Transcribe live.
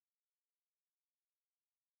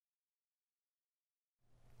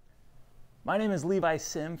My name is Levi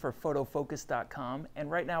Sim for Photofocus.com, and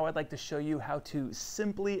right now I'd like to show you how to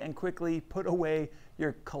simply and quickly put away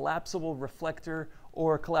your collapsible reflector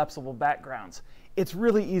or collapsible backgrounds. It's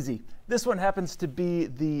really easy. This one happens to be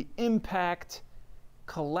the Impact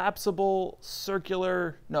collapsible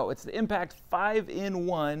circular, no, it's the Impact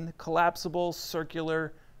 5-in-1 collapsible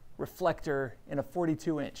circular reflector in a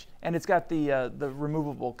 42-inch, and it's got the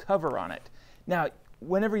removable cover on it. Now,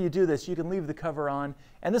 whenever you do this, you can leave the cover on,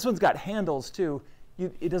 and this one's got handles too.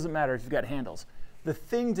 It doesn't matter if you've got handles. The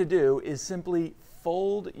thing to do is simply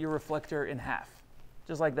fold your reflector in half,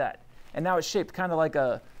 just like that. And now it's shaped kind of like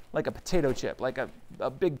a potato chip, like a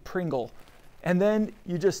big Pringle. And then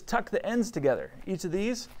you just tuck the ends together. Each of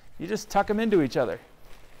these, you just tuck them into each other,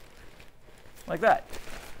 like that.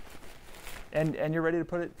 And you're ready to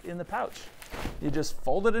put it in the pouch. You just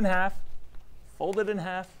fold it in half,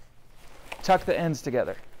 tuck the ends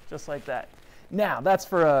together, just like that. Now, that's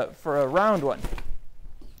for a round one.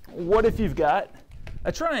 What if you've got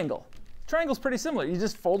a triangle? Triangle's pretty similar. You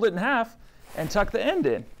just fold it in half and tuck the end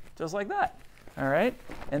in, just like that. All right?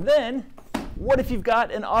 And then, what if you've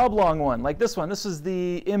got an oblong one, like this one? This is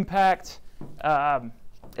the Impact,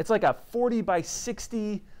 it's like a 40 by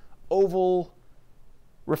 60 oval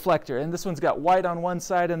reflector, and this one's got white on one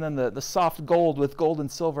side and then the soft gold with gold and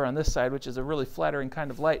silver on this side, which is a really flattering kind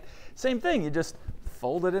of light. Same thing, you just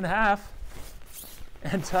fold it in half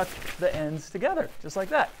and tuck the ends together, just like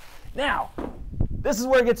that. Now, this is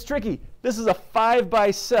where it gets tricky. This is a 5 by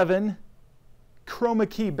 7 chroma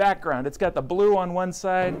key background. It's got the blue on one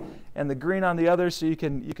side and the green on the other, so you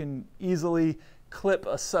can easily clip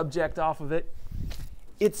a subject off of it.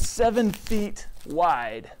 It's 7 feet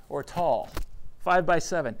wide or tall. 5 by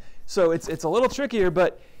 7. So it's a little trickier,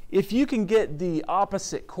 but if you can get the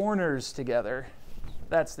opposite corners together,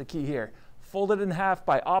 that's the key here. Fold it in half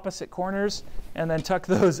by opposite corners and then tuck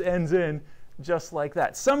those ends in just like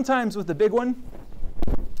that. Sometimes with the big one,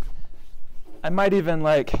 I might even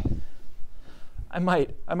I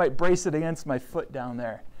might brace it against my foot down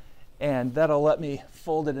there, and that'll let me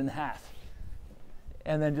fold it in half.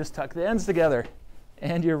 And then just tuck the ends together,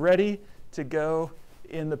 and you're ready to go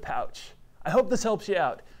in the pouch. I hope this helps you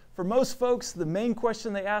out. For most folks, the main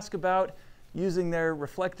question they ask about using their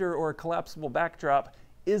reflector or collapsible backdrop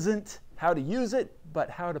isn't how to use it, but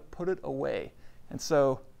how to put it away. And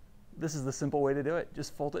so this is the simple way to do it.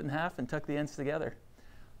 Just fold it in half and tuck the ends together.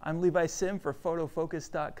 I'm Levi Sim for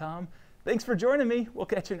Photofocus.com. Thanks for joining me. We'll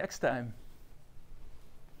catch you next time.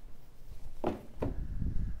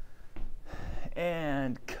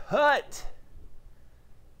 And cut.